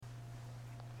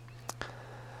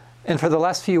And for the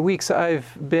last few weeks, I've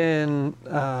been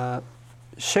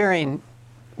sharing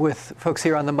with folks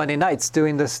here on the Monday nights,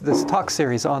 doing this talk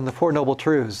series on the Four Noble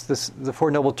Truths. The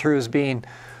Four Noble Truths being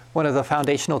one of the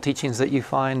foundational teachings that you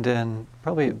find in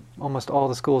probably almost all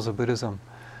the schools of Buddhism.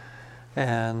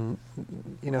 And,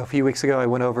 a few weeks ago I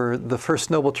went over the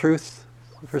first noble truth.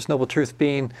 The first noble truth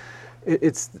being,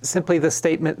 it's simply the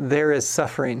statement, there is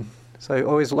suffering. So I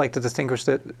always like to distinguish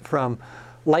it from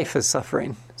life is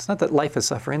suffering. It's not that life is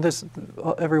suffering.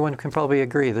 Everyone can probably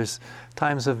agree there's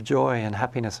times of joy and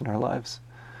happiness in our lives.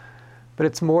 But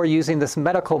it's more using this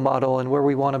medical model, and where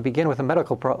we want to begin with a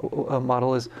medical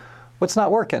model is, what's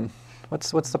not working?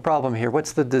 What's the problem here?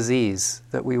 What's the disease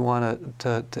that we want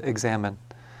to examine?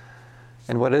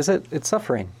 And what is it? It's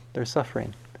suffering. There's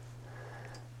suffering.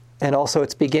 And also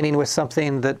it's beginning with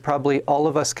something that probably all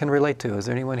of us can relate to. Is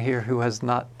there anyone here who has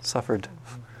not suffered?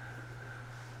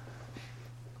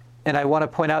 And I want to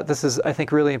point out, this is, I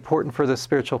think, really important for the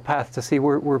spiritual path to see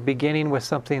we're beginning with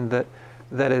something that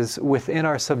is within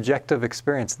our subjective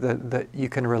experience that you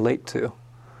can relate to.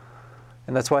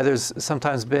 And that's why there's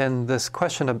sometimes been this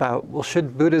question about, well,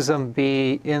 should Buddhism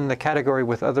be in the category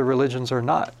with other religions or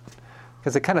not?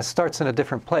 Because it kind of starts in a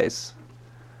different place.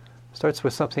 It starts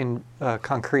with something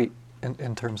concrete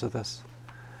in terms of this.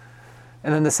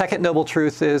 And then the second noble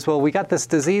truth is, well, we got this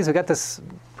disease, we got this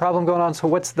problem going on, so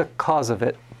what's the cause of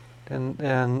it?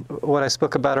 And what I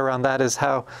spoke about around that is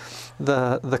how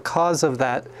the cause of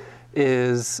that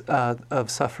is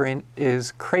of suffering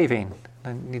is craving.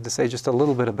 I need to say just a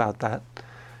little bit about that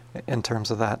in terms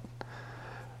of that.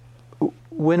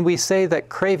 When we say that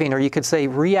craving, or you could say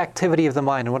reactivity of the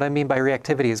mind, and what I mean by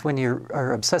reactivity is when you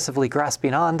are obsessively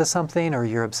grasping on to something, or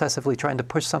you're obsessively trying to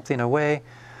push something away,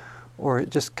 or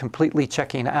just completely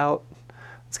checking out.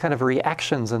 It's kind of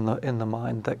reactions in the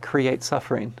mind that create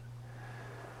suffering.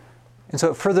 And so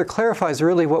it further clarifies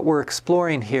really what we're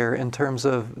exploring here in terms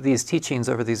of these teachings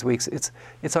over these weeks.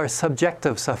 It's our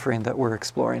subjective suffering that we're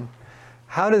exploring.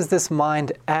 How does this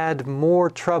mind add more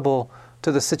trouble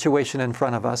to the situation in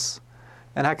front of us?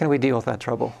 And how can we deal with that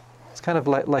trouble? It's kind of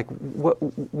like what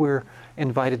we're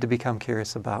invited to become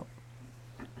curious about.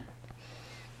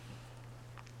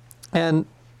 And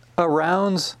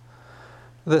around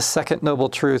the second noble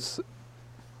truth,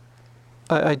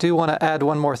 I do want to add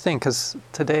one more thing, because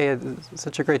today is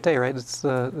such a great day, right? It's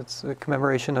a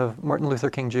commemoration of Martin Luther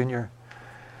King Jr.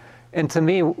 And to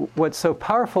me, what's so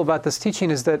powerful about this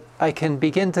teaching is that I can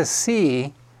begin to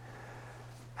see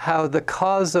how the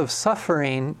cause of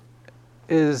suffering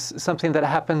is something that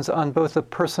happens on both a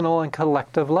personal and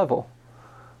collective level.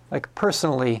 Like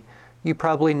personally, you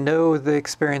probably know the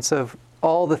experience of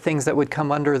all the things that would come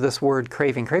under this word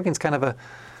craving. Craving is kind of a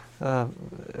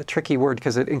tricky word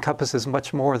because it encompasses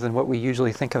much more than what we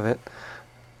usually think of it.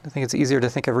 I think it's easier to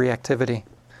think of reactivity.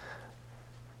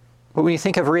 But when you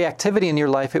think of reactivity in your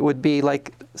life, it would be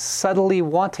like subtly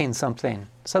wanting something,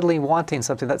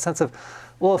 that sense of,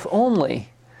 well, if only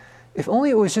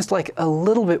it was just like a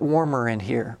little bit warmer in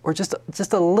here, or just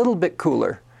a little bit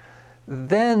cooler,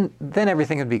 then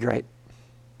everything would be great.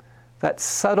 That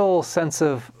subtle sense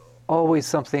of always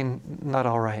something not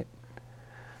all right.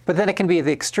 But then it can be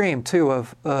the extreme too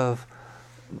of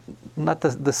not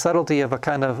the subtlety of a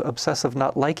kind of obsessive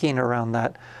not liking around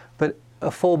that, but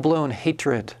a full-blown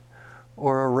hatred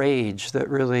or a rage that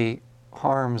really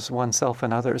harms oneself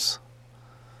and others.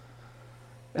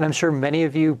 And I'm sure many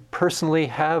of you personally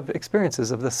have experiences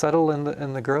of the subtle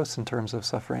and the gross in terms of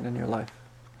suffering in your life.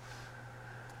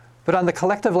 But on the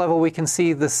collective level, we can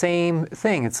see the same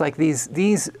thing. It's like this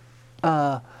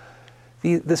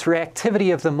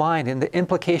reactivity of the mind and the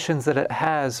implications that it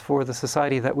has for the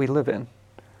society that we live in.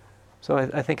 So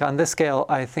I think on this scale,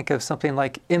 I think of something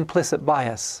like implicit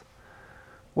bias,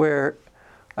 where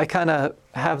I kind of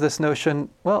have this notion,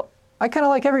 well, I kind of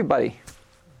like everybody,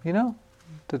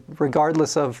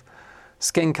 regardless of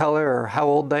skin color or how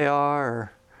old they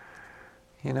are,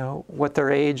 or, what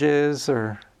their age is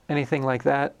or anything like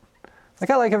that. Like,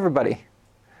 I like everybody.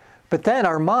 But then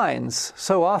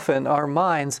so often our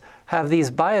minds have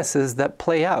these biases that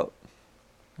play out.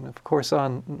 And of course,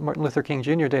 on Martin Luther King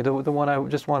Jr. Day, the one I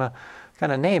just want to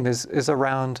kind of name is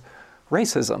around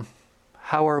racism,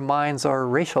 how our minds are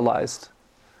racialized.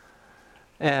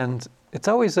 And it's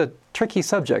always a tricky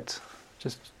subject,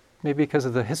 just maybe because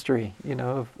of the history,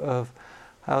 of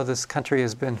how this country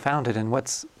has been founded and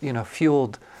what's,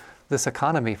 fueled this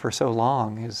economy for so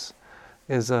long is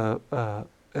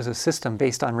a system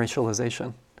based on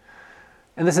racialization.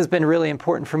 And this has been really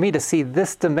important for me to see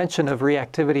this dimension of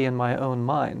reactivity in my own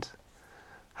mind,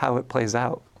 how it plays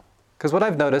out. Because what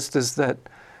I've noticed is that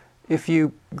if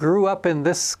you grew up in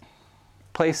this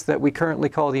place that we currently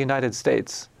call the United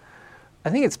States, I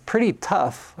think it's pretty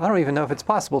tough. I don't even know if it's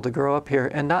possible to grow up here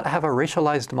and not have a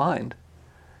racialized mind,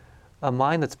 a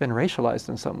mind that's been racialized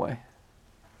in some way.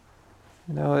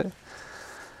 You know,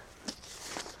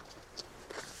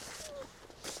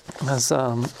 as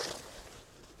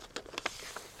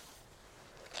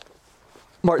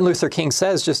Martin Luther King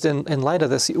says, just in light of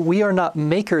this, we are not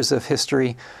makers of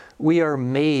history, we are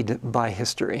made by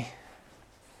history.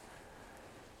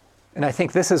 And I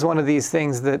think this is one of these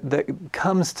things that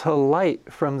comes to light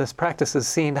from this practice, is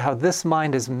seeing how this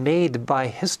mind is made by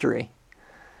history.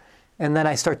 And then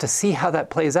I start to see how that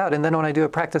plays out. And then when I do a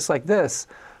practice like this,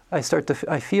 I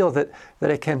feel that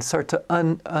I can start to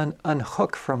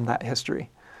unhook from that history,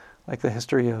 like the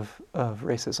history of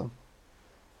racism.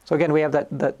 So again, we have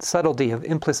that subtlety of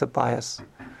implicit bias.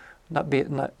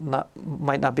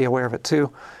 Might not be aware of it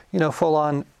too. You know, full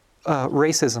on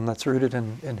racism that's rooted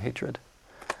in hatred.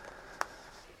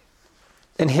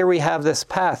 And here we have this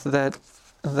path that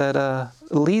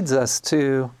leads us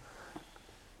to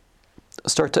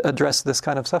start to address this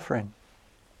kind of suffering.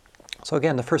 So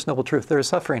again, the first noble truth, there is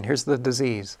suffering. Here's the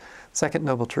disease. Second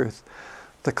noble truth,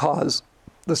 the cause,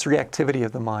 this reactivity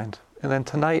of the mind. And then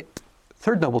tonight,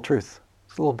 third noble truth.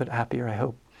 It's a little bit happier, I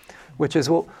hope, which is,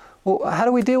 well, how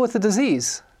do we deal with the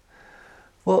disease?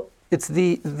 Well, it's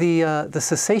the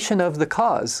cessation of the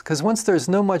cause, because once there's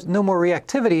no more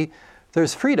reactivity,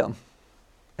 there's freedom.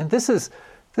 And this is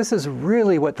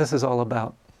really what this is all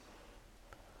about.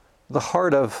 The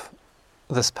heart of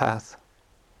this path.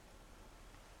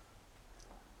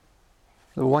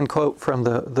 The one quote from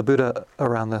the Buddha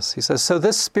around this. He says, "So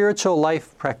this spiritual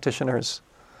life, practitioners,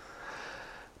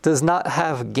 does not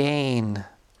have gain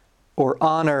or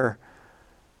honor.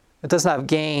 It does not have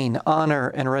gain, honor,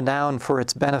 and renown for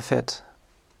its benefit,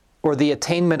 or the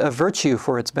attainment of virtue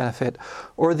for its benefit,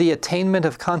 or the attainment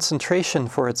of concentration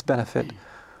for its benefit,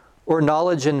 or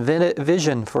knowledge and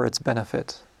vision for its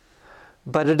benefit.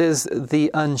 But it is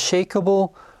the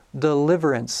unshakable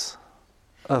deliverance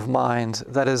of mind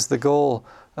that is the goal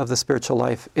of the spiritual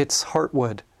life, its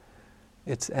heartwood,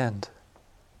 its end."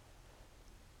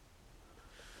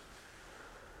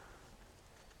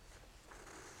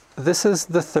 This is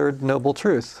the third noble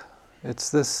truth. It's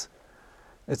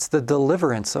the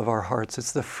deliverance of our hearts.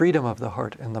 It's the freedom of the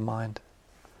heart and the mind.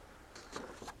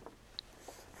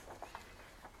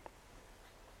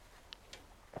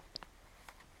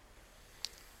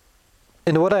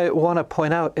 And what I want to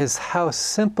point out is how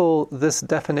simple this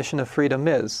definition of freedom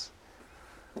is.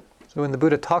 So when the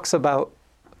Buddha talks about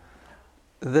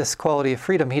this quality of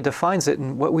freedom, he defines it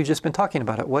in what we've just been talking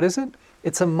about. What is it?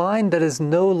 It's a mind that is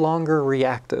no longer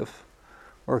reactive,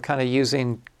 or kind of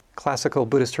using classical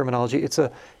Buddhist terminology, it's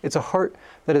a heart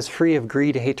that is free of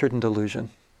greed, hatred, and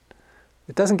delusion.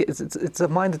 It's a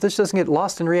mind that just doesn't get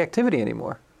lost in reactivity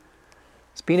anymore.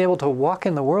 It's being able to walk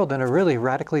in the world in a really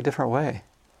radically different way.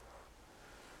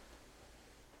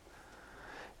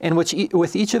 And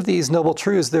with each of these noble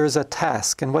truths, there is a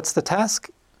task. And what's the task?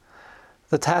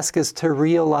 The task is to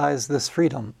realize this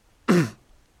freedom.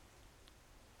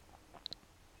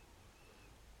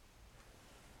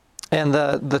 And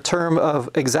the term of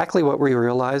exactly what we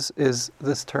realize is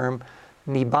this term,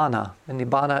 nibbana. And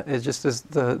nibbana is just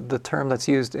the term that's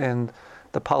used in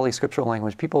the Pali scriptural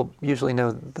language. People usually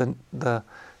know the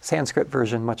Sanskrit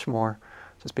version much more,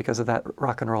 just because of that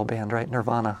rock and roll band, right?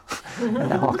 Nirvana, and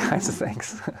now all kinds of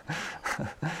things.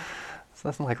 It's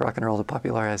nothing like rock and roll to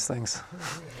popularize things.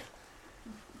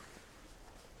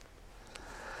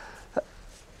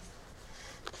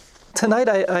 Tonight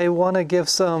I want to give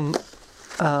some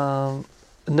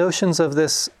notions of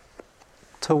this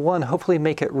to, one, hopefully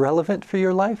make it relevant for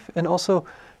your life, and also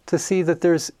to see that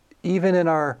there's, even in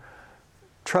our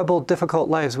troubled, difficult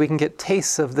lives, we can get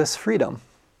tastes of this freedom.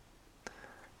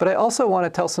 But I also want to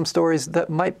tell some stories that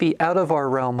might be out of our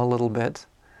realm a little bit.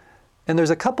 And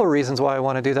there's a couple of reasons why I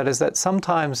want to do that, is that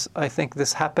sometimes I think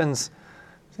this happens,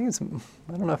 I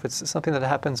don't know if it's something that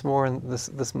happens more in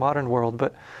this modern world,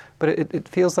 but it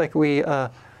feels like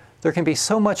there can be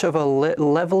so much of a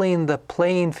leveling the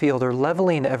playing field, or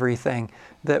leveling everything,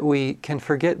 that we can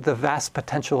forget the vast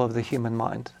potential of the human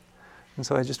mind. And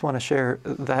so I just want to share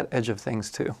that edge of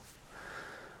things too.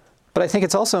 But I think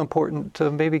it's also important to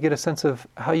maybe get a sense of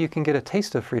how you can get a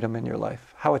taste of freedom in your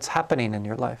life, how it's happening in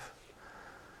your life.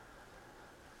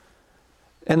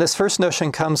 And this first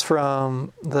notion comes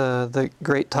from the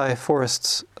great Thai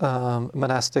forests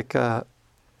monastic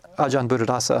Ajahn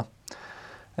Buddhadasa.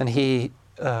 And he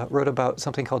wrote about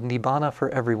something called Nibbana for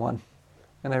everyone.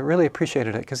 And I really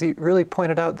appreciated it, because he really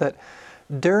pointed out that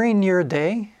during your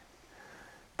day,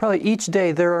 probably each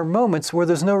day, there are moments where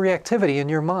there's no reactivity in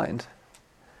your mind.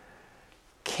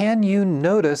 can you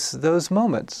notice those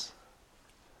moments?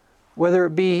 Whether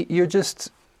it be you're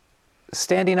just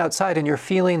standing outside and you're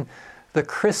feeling the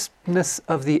crispness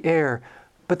of the air,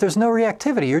 but there's no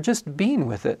reactivity, you're just being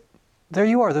with it. There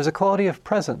you are, there's a quality of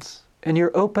presence, and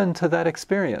you're open to that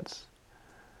experience.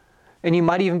 And you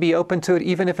might even be open to it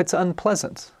even if it's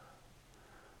unpleasant.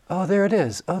 Oh, there it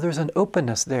is. Oh, there's an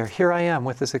openness there. Here I am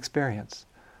with this experience.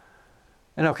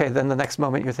 And okay, then the next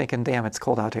moment you're thinking, damn, it's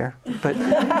cold out here. But,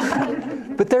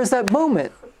 but there's that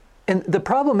moment. And the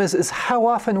problem is how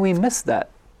often we miss that.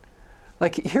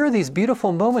 Like, here are these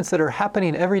beautiful moments that are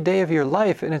happening every day of your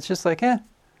life, and it's just like, eh.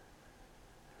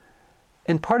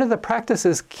 And part of the practice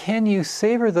is, can you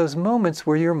savor those moments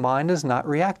where your mind is not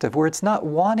reactive, where it's not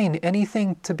wanting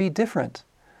anything to be different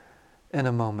in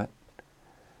a moment?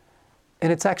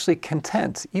 And it's actually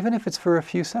content, even if it's for a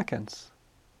few seconds.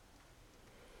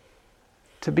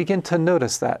 To begin to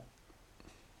notice that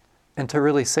and to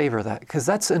really savor that, because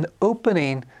that's an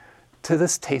opening to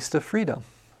this taste of freedom.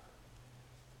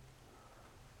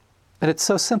 And it's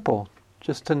so simple,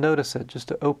 just to notice it, just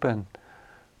to open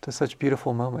to such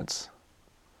beautiful moments.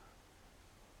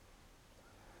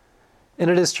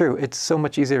 And it is true, it's so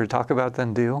much easier to talk about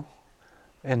than do.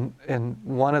 And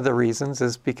one of the reasons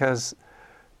is because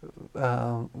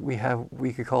we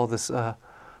could call this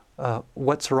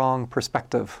what's wrong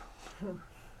perspective.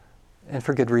 And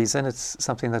for good reason. It's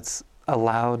something that's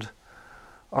allowed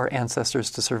our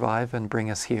ancestors to survive and bring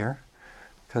us here.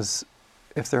 Because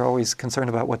if they're always concerned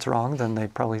about what's wrong, then they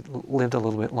probably lived a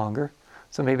little bit longer.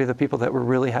 So maybe the people that were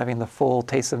really having the full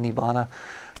taste of Nibbana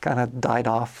kind of died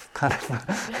off kind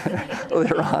of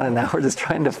later on, and now we're just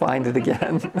trying to find it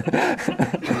again.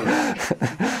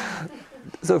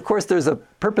 So of course there's a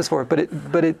purpose for it,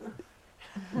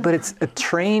 but it's a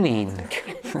training.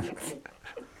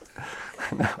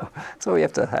 No. So we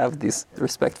have to have this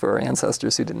respect for our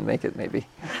ancestors who didn't make it, maybe.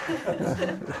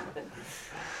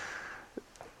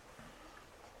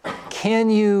 Can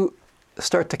you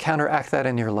start to counteract that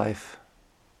in your life?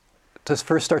 To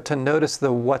first start to notice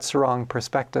the what's wrong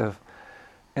perspective,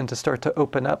 and to start to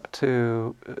open up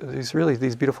to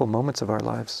these beautiful moments of our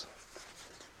lives.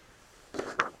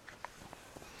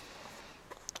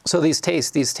 So these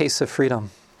tastes of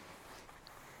freedom.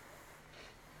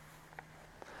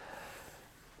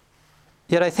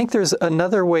 Yet I think there's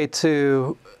another way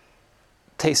to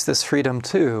taste this freedom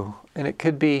too, and it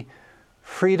could be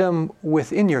freedom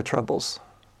within your troubles.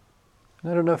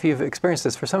 I don't know if you've experienced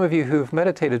this. For some of you who've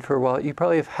meditated for a while, you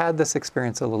probably have had this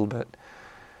experience a little bit.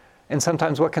 And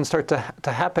sometimes what can start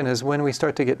to happen is when we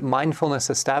start to get mindfulness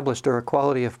established or a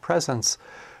quality of presence,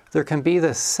 there can be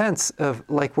this sense of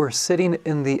like we're sitting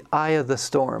in the eye of the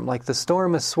storm, like the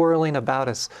storm is swirling about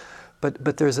us,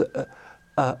 but there's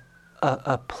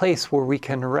a place where we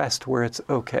can rest, where it's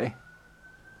okay.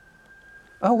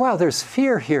 Oh wow, there's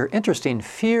fear here. Interesting.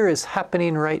 Fear is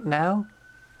happening right now.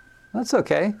 That's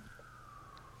okay.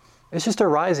 It's just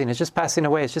arising. It's just passing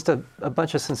away. It's just a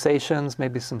bunch of sensations,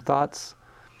 maybe some thoughts.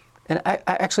 And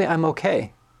I'm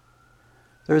okay.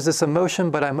 There's this emotion,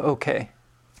 but I'm okay.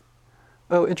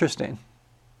 Oh, interesting.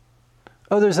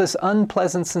 Oh, there's this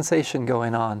unpleasant sensation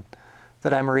going on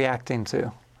that I'm reacting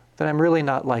to, that I'm really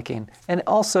not liking. And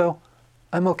also,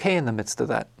 I'm okay in the midst of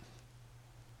that.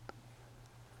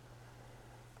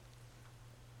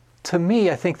 To me,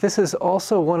 I think this is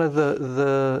also one of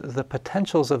the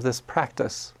potentials of this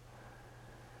practice.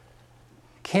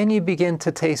 Can you begin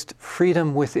to taste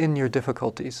freedom within your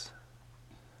difficulties?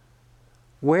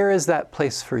 Where is that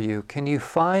place for you? Can you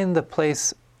find the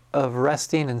place of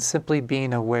resting and simply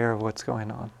being aware of what's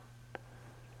going on?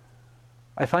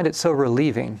 I find it so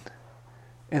relieving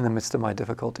in the midst of my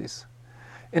difficulties.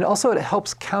 And also it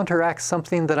helps counteract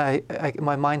something that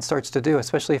my mind starts to do,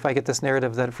 especially if I get this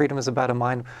narrative that freedom is about a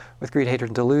mind with greed, hatred,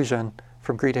 and delusion,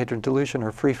 from greed, hatred, and delusion,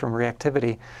 or free from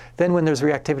reactivity. Then when there's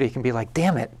reactivity, it can be like,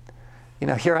 damn it,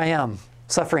 here I am,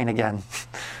 suffering again.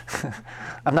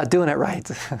 I'm not doing it right.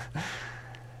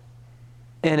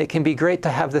 And it can be great to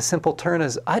have the simple turn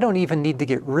as, I don't even need to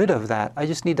get rid of that. I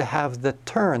just need to have the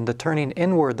turning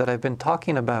inward that I've been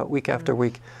talking about week after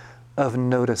week of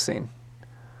noticing.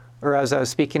 Or as I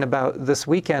was speaking about this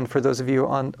weekend, for those of you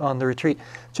on the retreat,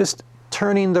 just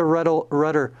turning the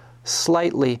rudder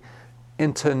slightly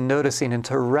into noticing,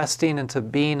 into resting, into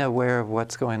being aware of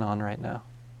what's going on right now.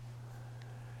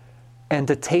 And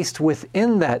to taste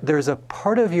within that, there's a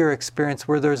part of your experience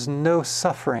where there's no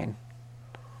suffering.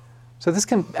 So this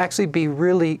can actually be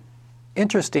really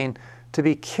interesting to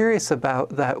be curious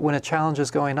about that when a challenge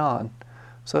is going on.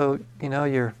 So,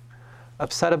 you're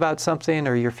upset about something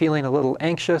or you're feeling a little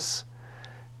anxious,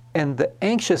 and the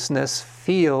anxiousness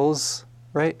feels,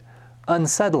 right,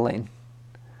 unsettling.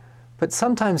 But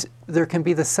sometimes there can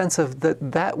be the sense of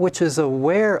that which is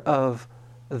aware of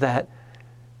that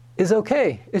is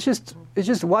okay. It's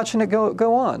just watching it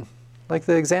go on. Like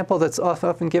the example that's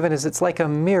often given is it's like a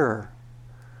mirror.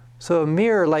 So a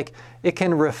mirror, like, it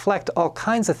can reflect all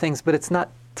kinds of things, but it's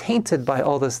not tainted by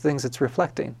all those things it's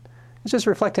reflecting. It's just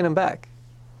reflecting them back.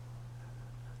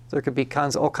 There could be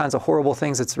all kinds of horrible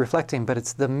things it's reflecting, but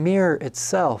it's the mirror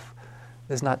itself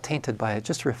is not tainted by it. It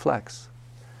just reflects.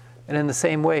 And in the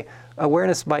same way,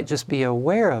 awareness might just be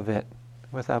aware of it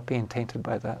without being tainted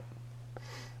by that.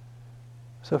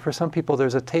 So for some people,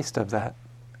 there's a taste of that.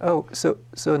 Oh, so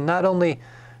not only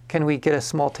can we get a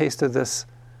small taste of this,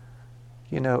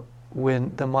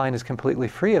 when the mind is completely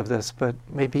free of this, but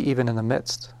maybe even in the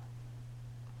midst.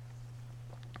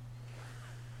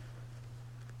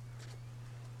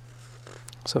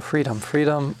 So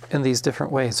freedom in these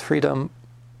different ways. Freedom,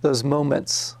 those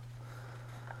moments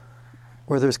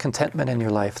where there's contentment in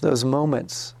your life, those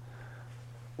moments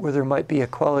where there might be a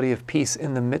quality of peace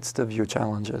in the midst of your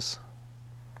challenges.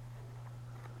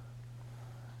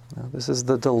 This is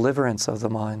the deliverance of the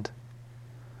mind.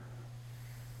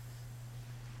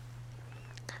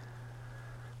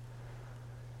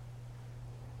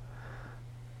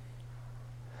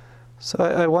 So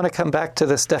I want to come back to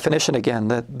this definition again,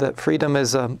 that freedom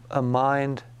is a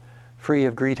mind free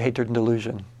of greed, hatred, and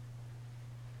delusion.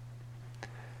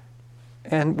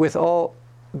 And with all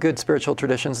good spiritual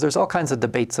traditions, there's all kinds of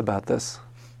debates about this.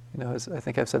 As I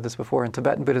think I've said this before, in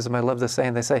Tibetan Buddhism, I love this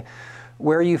saying. They say,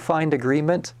 where you find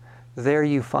agreement, there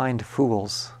you find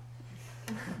fools.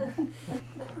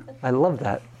 I love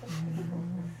that.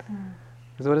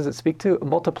 Because what does it speak to?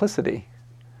 Multiplicity.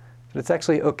 That it's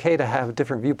actually okay to have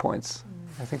different viewpoints.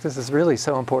 I think this is really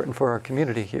so important for our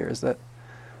community here, is that,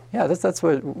 that's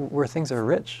where things are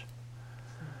rich.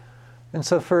 And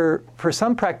so for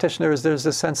some practitioners, there's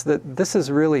a sense that this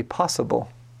is really possible,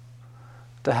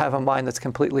 to have a mind that's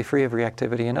completely free of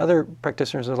reactivity. And other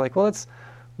practitioners are like, well, it's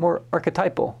more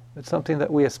archetypal. It's something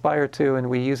that we aspire to, and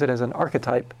we use it as an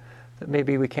archetype that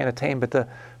maybe we can't attain, but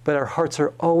our hearts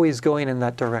are always going in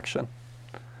that direction.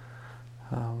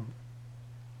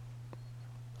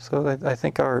 So I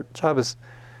think our job is,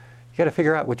 you got to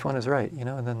figure out which one is right,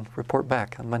 and then report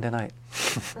back on Monday night.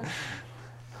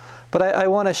 But I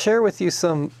want to share with you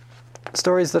some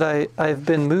stories that I've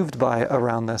been moved by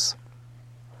around this.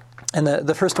 And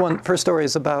the first story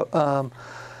is about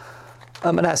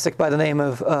a monastic by the name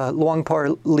of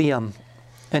Luangpar Liam.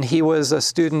 And he was a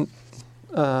student,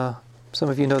 some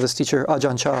of you know this teacher,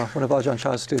 Ajahn Chah, one of Ajahn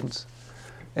Chah's students.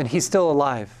 And he's still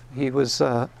alive. He was,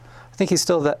 I think he's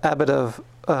still the abbot of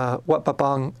Wat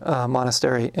Pah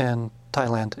Monastery in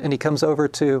Thailand. And he comes over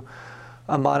to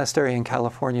a monastery in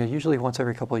California, usually once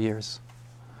every couple of years.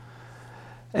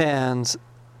 And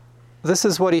this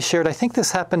is what he shared. I think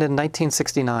this happened in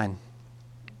 1969.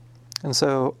 And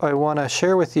so I want to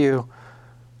share with you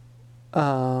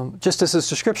just as his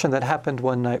description that happened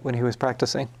one night when he was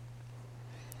practicing.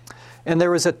 And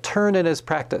there was a turn in his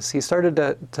practice. He started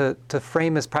to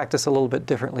frame his practice a little bit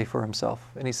differently for himself.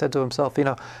 And he said to himself,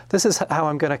 this is how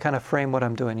I'm going to kind of frame what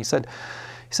I'm doing. He said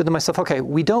to myself, okay,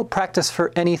 we don't practice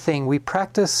for anything. We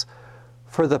practice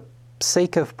for the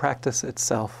sake of practice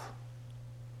itself.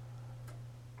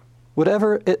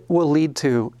 Whatever it will lead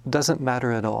to doesn't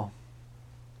matter at all.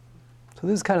 So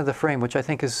this is kind of the frame, which I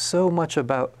think is so much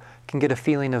about, can get a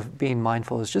feeling of being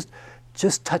mindful, is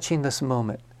just touching this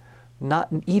moment, not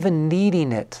even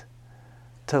needing it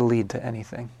to lead to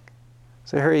anything.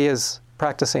 So here he is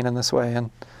practicing in this way. And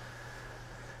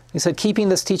he said, keeping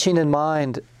this teaching in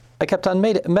mind, I kept on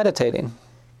meditating.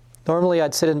 Normally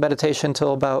I'd sit in meditation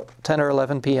till about 10 or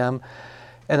 11 p.m.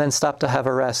 and then stop to have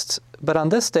a rest. But on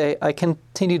this day, I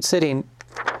continued sitting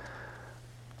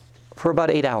for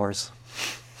about 8 hours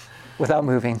without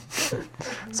moving.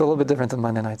 It's a little bit different than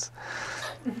Monday nights.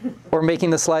 Or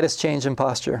making the slightest change in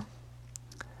posture.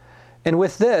 And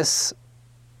with this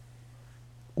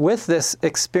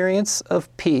experience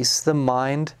of peace, the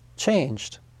mind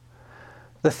changed.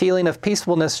 The feeling of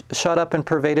peacefulness shot up and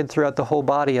pervaded throughout the whole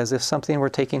body as if something were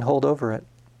taking hold over it.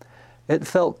 It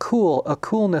felt cool, a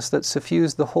coolness that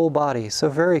suffused the whole body, so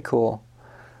very cool.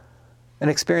 An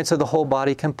experience of the whole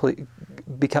body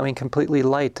becoming completely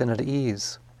light and at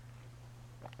ease.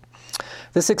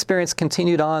 This experience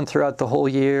continued on throughout the whole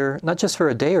year, not just for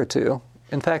a day or two.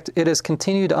 In fact, it has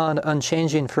continued on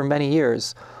unchanging for many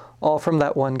years, all from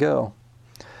that one go.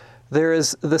 There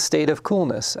is the state of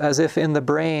coolness, as if in the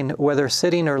brain, whether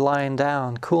sitting or lying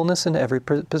down, coolness in every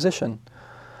position.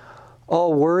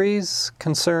 All worries,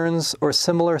 concerns, or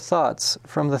similar thoughts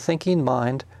from the thinking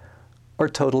mind are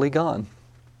totally gone.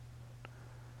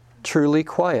 Truly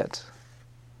quiet.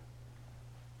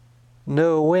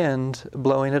 no wind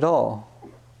blowing at all.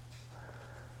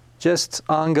 Just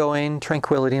ongoing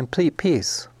tranquility and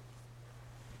peace.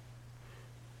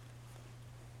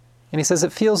 And he says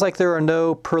it feels like there are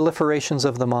no proliferations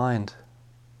of the mind.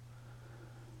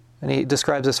 And he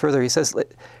describes this further. He says,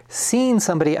 seeing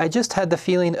somebody, I just had the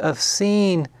feeling of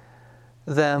seeing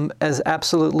them as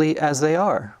absolutely as they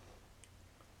are.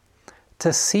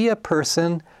 To see a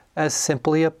person as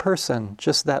simply a person,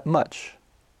 just that much.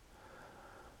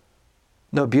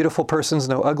 No beautiful persons,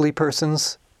 no ugly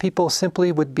persons. People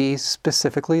simply would be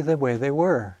specifically the way they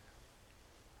were.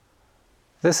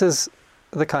 This is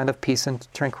the kind of peace and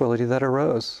tranquility that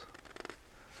arose.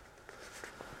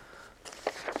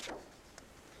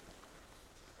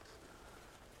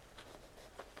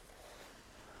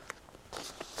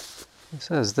 He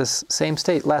says, this same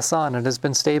state lasts on and has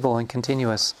been stable and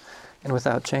continuous and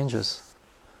without changes.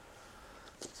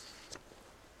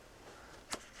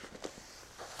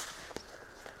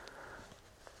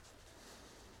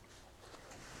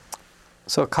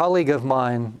 So a colleague of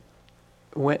mine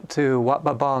went to Wat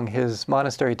Babong, his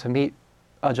monastery, to meet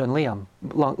Ajahn Liam,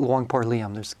 Luangpur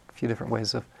Liam. There's a few different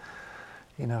ways of,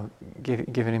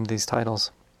 giving him these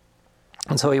titles.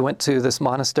 And so he went to this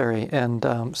monastery, and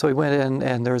so he went in,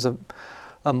 and there was a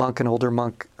monk, an older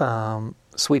monk,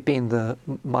 sweeping the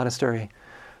monastery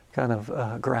kind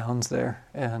of grounds there.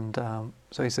 And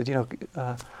so he said,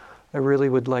 I really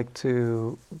would like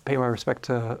to pay my respect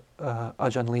to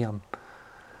Ajahn Liam.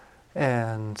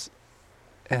 And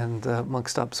the monk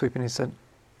stopped sweeping. He said,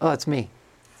 "Oh, it's me."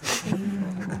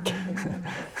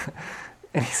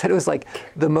 And he said it was like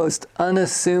the most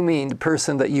unassuming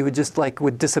person that you would just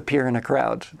would disappear in a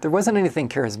crowd. There wasn't anything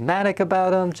charismatic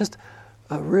about him, just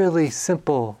a really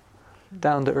simple,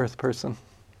 down-to-earth person.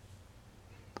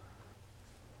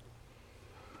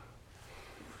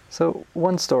 So,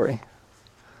 one story.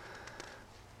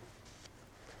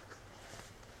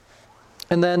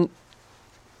 And then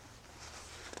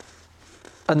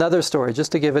another story,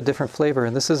 just to give a different flavor,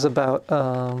 and this is about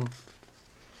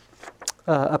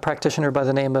a practitioner by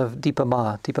the name of Dipa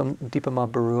Ma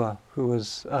Barua, who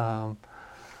was a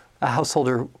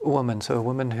householder woman, so a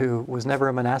woman who was never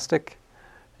a monastic,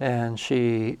 and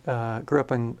she grew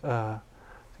up in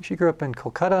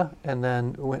Kolkata, and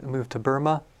then moved to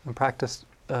Burma and practiced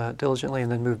diligently, and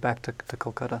then moved back to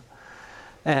Kolkata,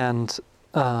 and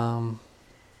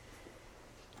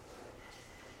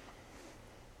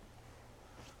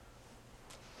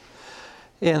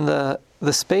in the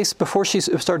space, before she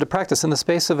started to practice, in the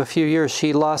space of a few years,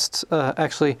 she lost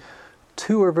actually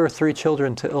 2 of her 3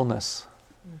 children to illness.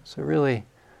 So really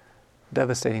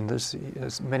devastating. There's,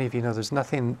 as many of you know, there's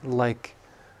nothing like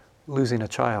losing a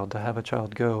child, to have a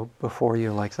child go before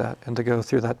you like that, and to go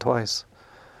through that twice.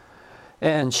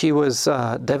 And she was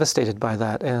devastated by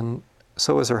that, and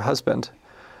so was her husband.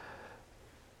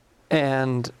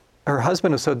 And her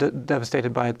husband was so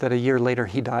devastated by it that a year later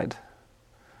he died.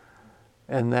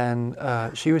 And then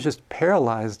she was just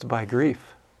paralyzed by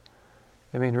grief.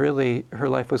 I mean, really, her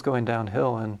life was going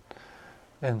downhill,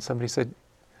 and somebody said,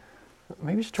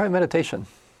 maybe you should try meditation.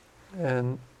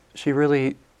 And she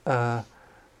really,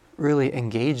 really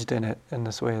engaged in it in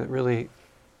this way that really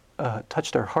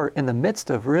touched her heart in the midst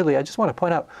of really, I just want to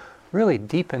point out, really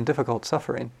deep and difficult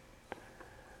suffering.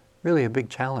 Really a big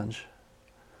challenge.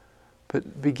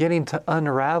 But beginning to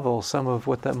unravel some of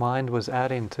what that mind was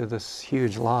adding to this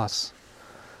huge loss.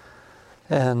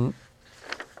 And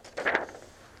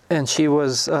she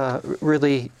was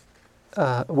really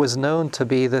was known to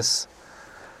be this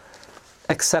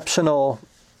exceptional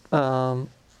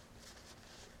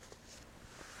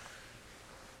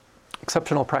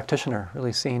practitioner,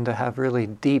 really seen to have really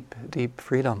deep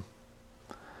freedom.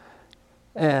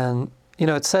 And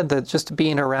it's said that just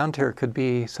being around her could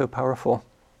be so powerful.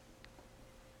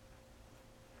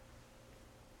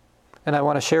 And I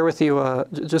want to share with you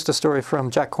just a story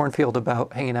from Jack Cornfield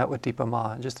about hanging out with Dipa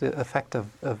Ma, just the effect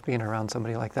of being around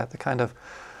somebody like that, the kind of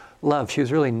love. She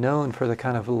was really known for the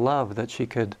kind of love that she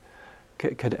could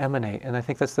emanate. And I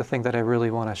think that's the thing that I really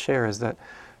want to share, is that,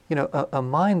 a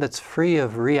mind that's free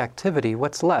of reactivity,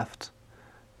 what's left?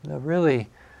 Really,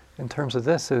 in terms of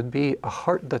this, it would be a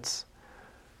heart that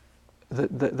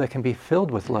can be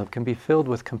filled with love, can be filled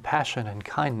with compassion and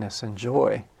kindness and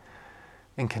joy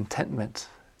and contentment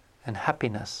and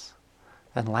happiness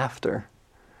and laughter,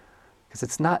 because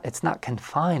it's not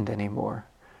confined anymore.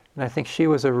 And I think she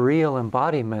was a real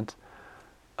embodiment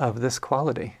of this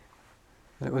quality,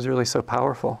 and it was really so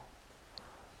powerful.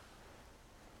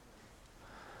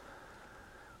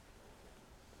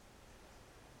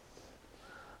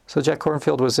 So Jack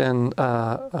Cornfield was in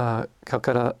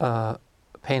Calcutta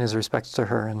paying his respects to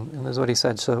her, and this is what he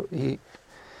said. So he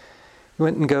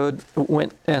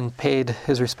went and paid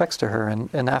his respects to her,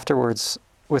 and afterwards,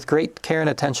 with great care and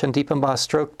attention, Deepama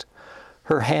stroked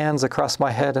her hands across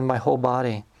my head and my whole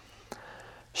body.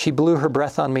 She blew her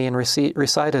breath on me and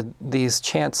recited these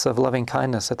chants of loving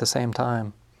kindness at the same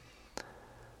time.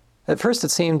 At first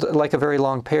it seemed like a very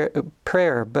long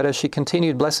prayer, but as she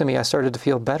continued blessing me, I started to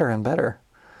feel better and better.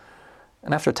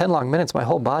 And after 10 long minutes, my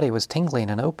whole body was tingling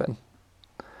and open.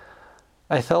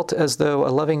 I felt as though a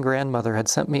loving grandmother had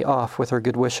sent me off with her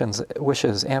good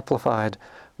wishes amplified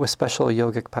with special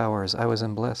yogic powers. I was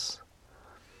in bliss.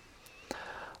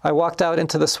 I walked out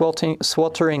into the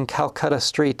sweltering Calcutta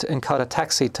street and caught a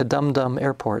taxi to Dum Dum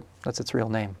Airport. That's its real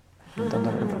name. Dum Dum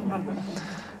Airport.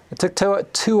 It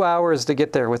took 2 hours to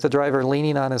get there, with the driver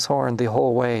leaning on his horn the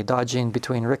whole way, dodging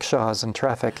between rickshaws and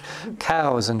traffic,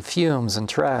 cows and fumes and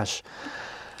trash.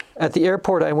 At the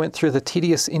airport, I went through the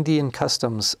tedious Indian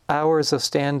customs, hours of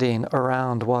standing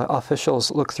around while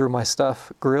officials looked through my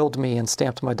stuff, grilled me, and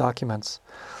stamped my documents.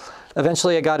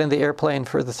 Eventually, I got in the airplane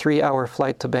for the 3-hour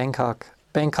flight to Bangkok.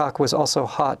 Bangkok was also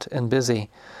hot and busy.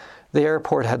 The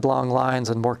airport had long lines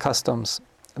and more customs.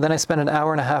 Then I spent an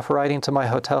hour and a half riding to my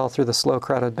hotel through the slow,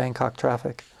 crowded Bangkok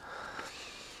traffic.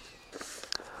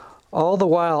 All the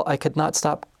while, I could not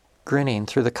stop grinning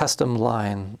through the custom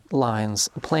lines,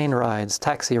 plane rides,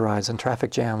 taxi rides, and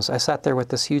traffic jams. I sat there with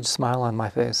this huge smile on my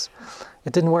face.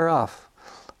 It didn't wear off.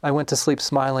 I went to sleep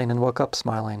smiling and woke up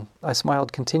smiling. I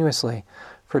smiled continuously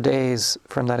for days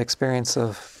from that experience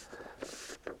of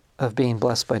being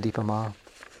blessed by Deepama.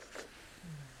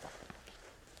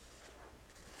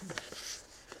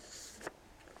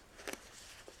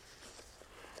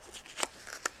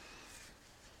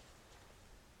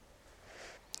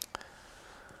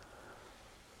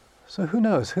 So who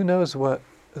knows? Who knows what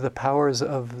the powers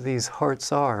of these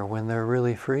hearts are when they're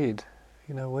really freed?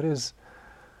 You know, what is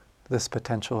this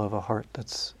potential of a heart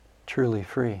that's truly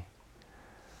free?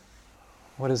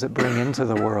 What does it bring into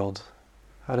the world?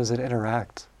 How does it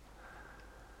interact?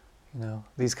 You know,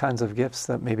 these kinds of gifts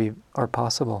that maybe are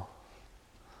possible.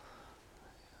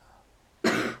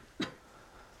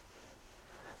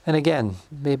 And again,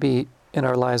 maybe in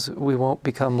our lives we won't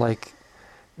become like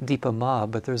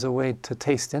Deepama, but there's a way to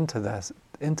taste into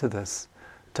this,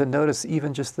 to notice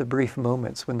even just the brief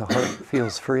moments when the heart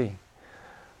feels free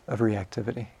of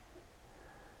reactivity.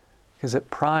 Because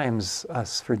it primes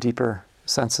us for deeper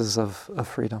senses of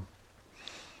freedom.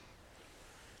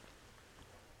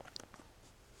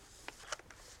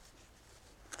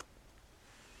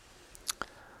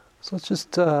 So let's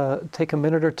just take a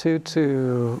minute or two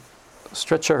to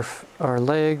stretch our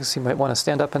legs. You might want to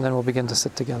stand up and then we'll begin to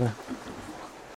sit together.